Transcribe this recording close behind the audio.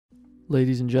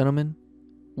Ladies and gentlemen,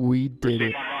 we did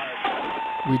it.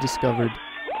 We discovered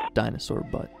Dinosaur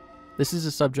Butt. This is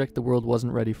a subject the world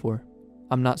wasn't ready for.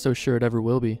 I'm not so sure it ever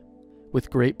will be. With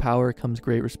great power comes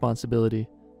great responsibility.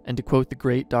 And to quote the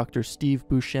great Dr. Steve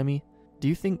Buscemi, do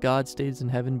you think God stays in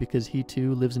heaven because he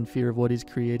too lives in fear of what he's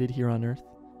created here on earth?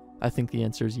 I think the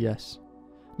answer is yes.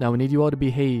 Now we need you all to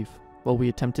behave while we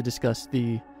attempt to discuss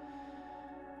the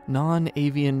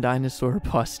non-avian dinosaur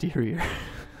posterior.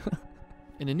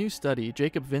 In a new study,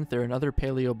 Jakob Vinther and other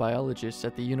paleobiologists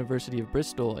at the University of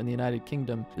Bristol in the United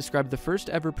Kingdom described the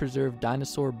first ever preserved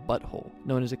dinosaur butthole,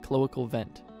 known as a cloacal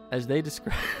vent. As they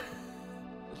describe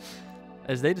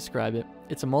it,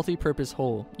 it's a multi-purpose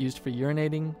hole used for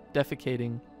urinating,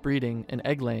 defecating, breeding, and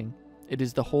egg-laying. It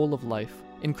is the whole of life.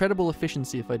 Incredible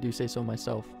efficiency, if I do say so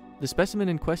myself. The specimen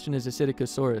in question is a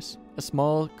Psittacosaurus, a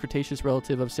small Cretaceous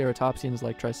relative of Ceratopsians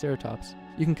like Triceratops.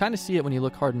 You can kind of see it when you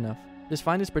look hard enough. This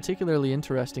find is particularly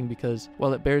interesting because,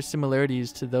 while it bears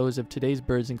similarities to those of today's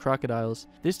birds and crocodiles,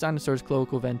 this dinosaur's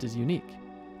cloacal vent is unique.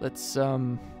 Let's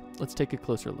take a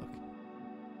closer look.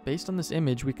 Based on this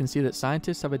image, we can see that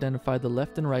scientists have identified the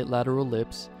left and right lateral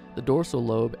lips, the dorsal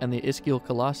lobe, and the ischial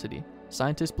callosity.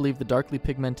 Scientists believe the darkly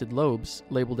pigmented lobes,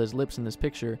 labeled as lips in this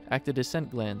picture, acted as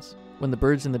scent glands. When the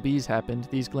birds and the bees happened,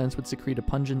 these glands would secrete a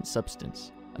pungent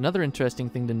substance. Another interesting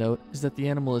thing to note is that the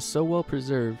animal is so well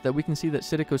preserved that we can see that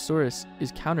Psittacosaurus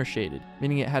is countershaded,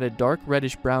 meaning it had a dark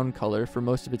reddish-brown color for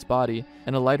most of its body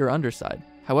and a lighter underside.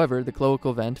 However, the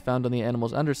cloacal vent found on the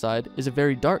animal's underside is a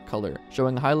very dark color,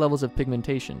 showing high levels of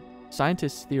pigmentation.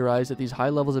 Scientists theorize that these high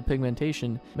levels of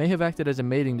pigmentation may have acted as a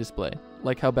mating display,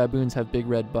 like how baboons have big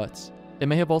red butts. It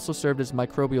may have also served as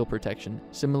microbial protection,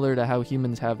 similar to how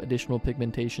humans have additional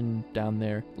pigmentation down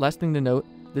there. Last thing to note,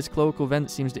 this cloacal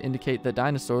vent seems to indicate that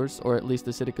dinosaurs, or at least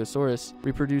the Psittacosaurus,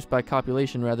 reproduce by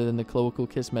copulation rather than the cloacal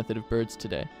kiss method of birds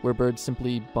today, where birds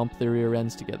simply bump their rear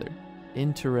ends together.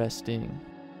 Interesting.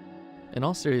 In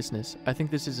all seriousness, I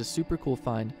think this is a super cool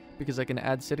find because I can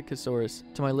add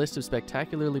Psittacosaurus to my list of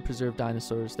spectacularly preserved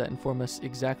dinosaurs that inform us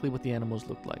exactly what the animals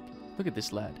looked like. Look at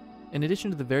this lad. In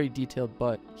addition to the very detailed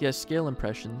butt, he has scale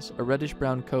impressions, a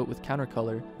reddish-brown coat with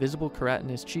countercolor, visible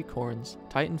keratinous cheek horns,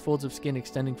 tightened folds of skin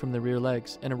extending from the rear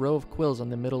legs, and a row of quills on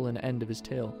the middle and end of his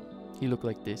tail. He looked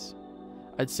like this.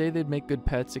 I'd say they'd make good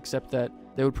pets, except that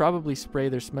they would probably spray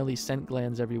their smelly scent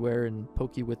glands everywhere and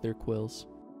poke you with their quills.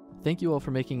 Thank you all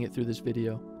for making it through this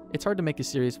video. It's hard to make a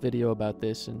serious video about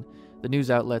this, and the news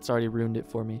outlets already ruined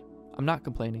it for me. I'm not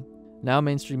complaining. Now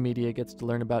mainstream media gets to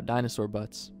learn about dinosaur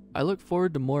butts. I look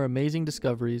forward to more amazing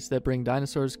discoveries that bring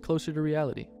dinosaurs closer to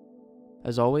reality.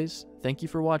 As always, thank you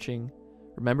for watching,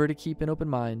 remember to keep an open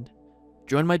mind,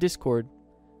 join my Discord,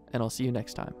 and I'll see you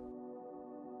next time.